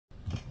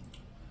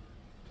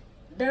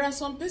There are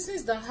some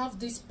persons that have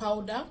this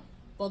powder,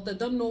 but they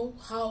don't know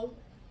how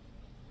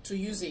to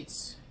use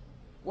it.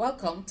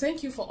 Welcome.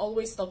 Thank you for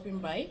always stopping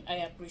by. I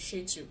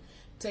appreciate you.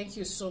 Thank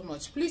you so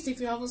much. Please,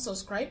 if you haven't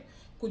subscribed,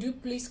 could you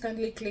please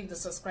kindly click the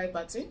subscribe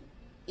button?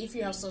 If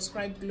you have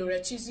subscribed,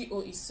 Gloria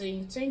Chizio is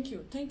saying thank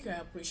you. Thank you. I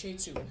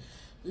appreciate you.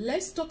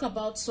 Let's talk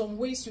about some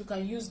ways you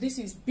can use. This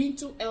is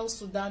Bintu El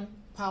Sudan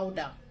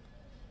powder.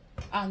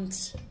 And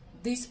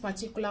this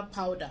particular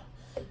powder,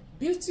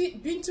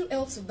 Bintu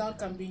El Sudan,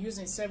 can be used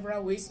in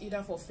several ways,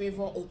 either for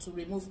favor or to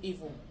remove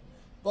evil.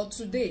 But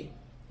today,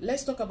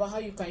 let's talk about how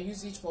you can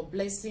use it for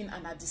blessing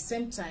and at the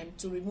same time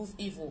to remove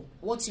evil.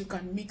 What you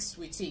can mix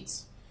with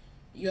it.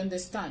 You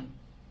understand?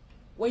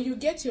 When you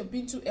get your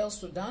Bintu El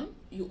Sudan,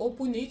 you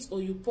open it or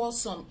you pour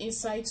some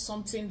inside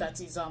something that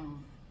is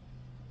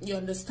you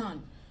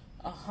understand?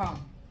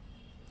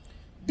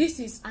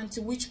 This is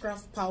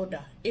anti-witchcraft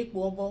powder,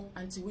 Ekwobo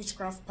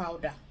anti-witchcraft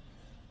powder.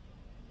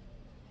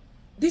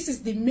 This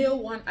is the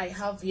male one I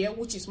have here,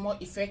 which is more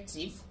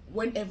effective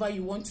whenever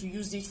you want to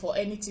use it for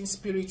anything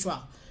spiritual.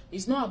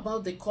 It's not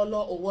about the color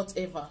or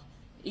whatever.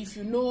 If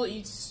you know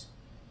it,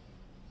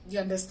 you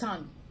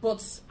understand.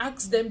 But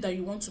ask them that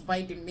you want to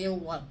buy the male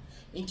one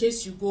in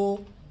case you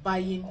go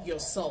buying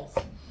yourself.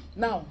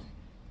 Now,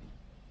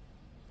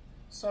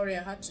 sorry,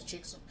 I had to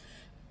check some.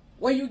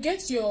 When you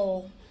get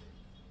your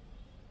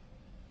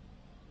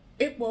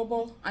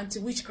Ekwobo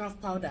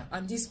anti-witchcraft powder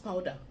and this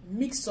powder,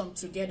 mix them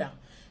together.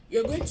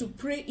 You're going to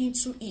pray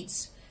into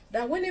it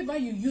that whenever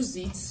you use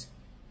it,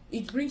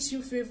 it brings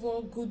you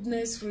favor,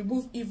 goodness,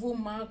 remove evil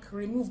mark,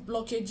 remove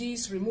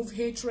blockages, remove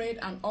hatred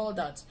and all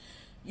that.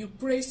 You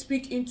pray,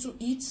 speak into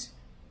it,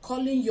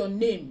 calling your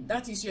name.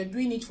 That is, you're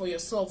doing it for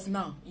yourself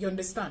now. You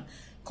understand?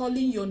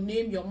 Calling your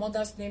name, your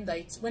mother's name, that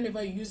it's,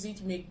 whenever you use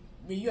it, may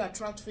you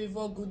attract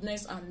favor,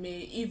 goodness, and may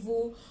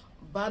evil,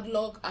 bad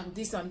luck, and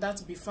this and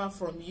that be far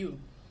from you.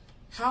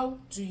 How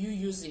do you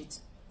use it?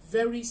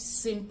 Very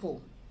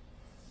simple.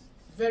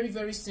 Very,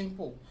 very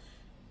simple.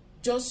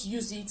 Just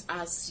use it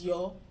as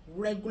your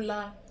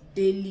regular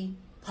daily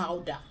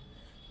powder.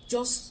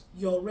 Just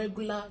your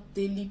regular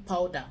daily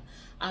powder.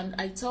 And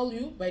I tell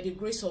you, by the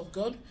grace of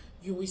God,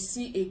 you will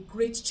see a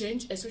great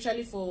change,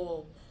 especially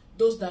for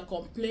those that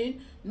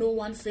complain, no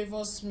one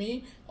favors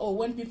me, or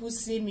when people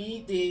see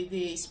me,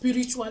 they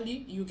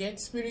spiritually, you get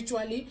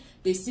spiritually,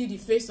 they see the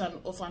face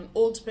of an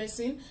old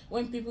person.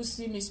 When people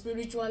see me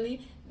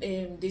spiritually,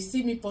 they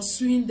see me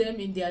pursuing them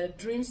in their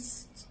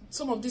dreams.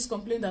 Some of these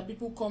complaints that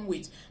people come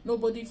with,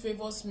 nobody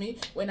favors me.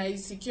 When I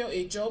secure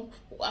a job,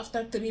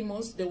 after 3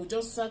 months, they will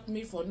just sack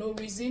me for no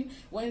reason.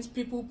 When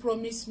people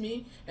promise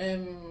me,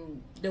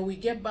 they will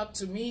get back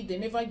to me. They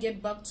never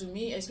get back to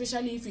me,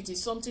 especially if it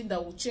is something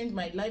that will change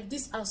my life.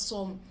 These are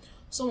some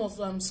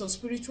of some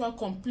spiritual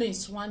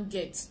complaints one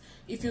gets.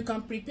 If you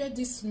can prepare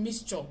this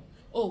mixture,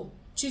 oh,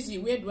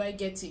 Chizzy, where do I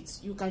get it?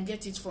 You can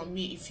get it from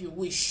me if you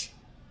wish.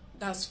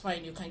 That's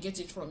fine, you can get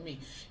it from me.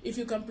 If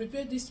you can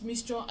prepare this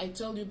mixture, I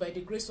tell you, by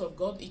the grace of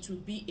God, it will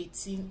be a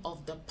thing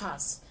of the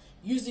past.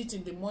 Use it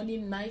in the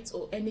morning, night,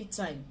 or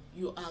anytime.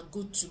 You are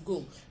good to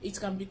go. It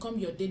can become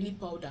your daily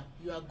powder.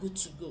 You are good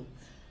to go.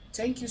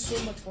 Thank you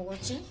so much for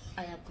watching.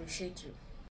 I appreciate you.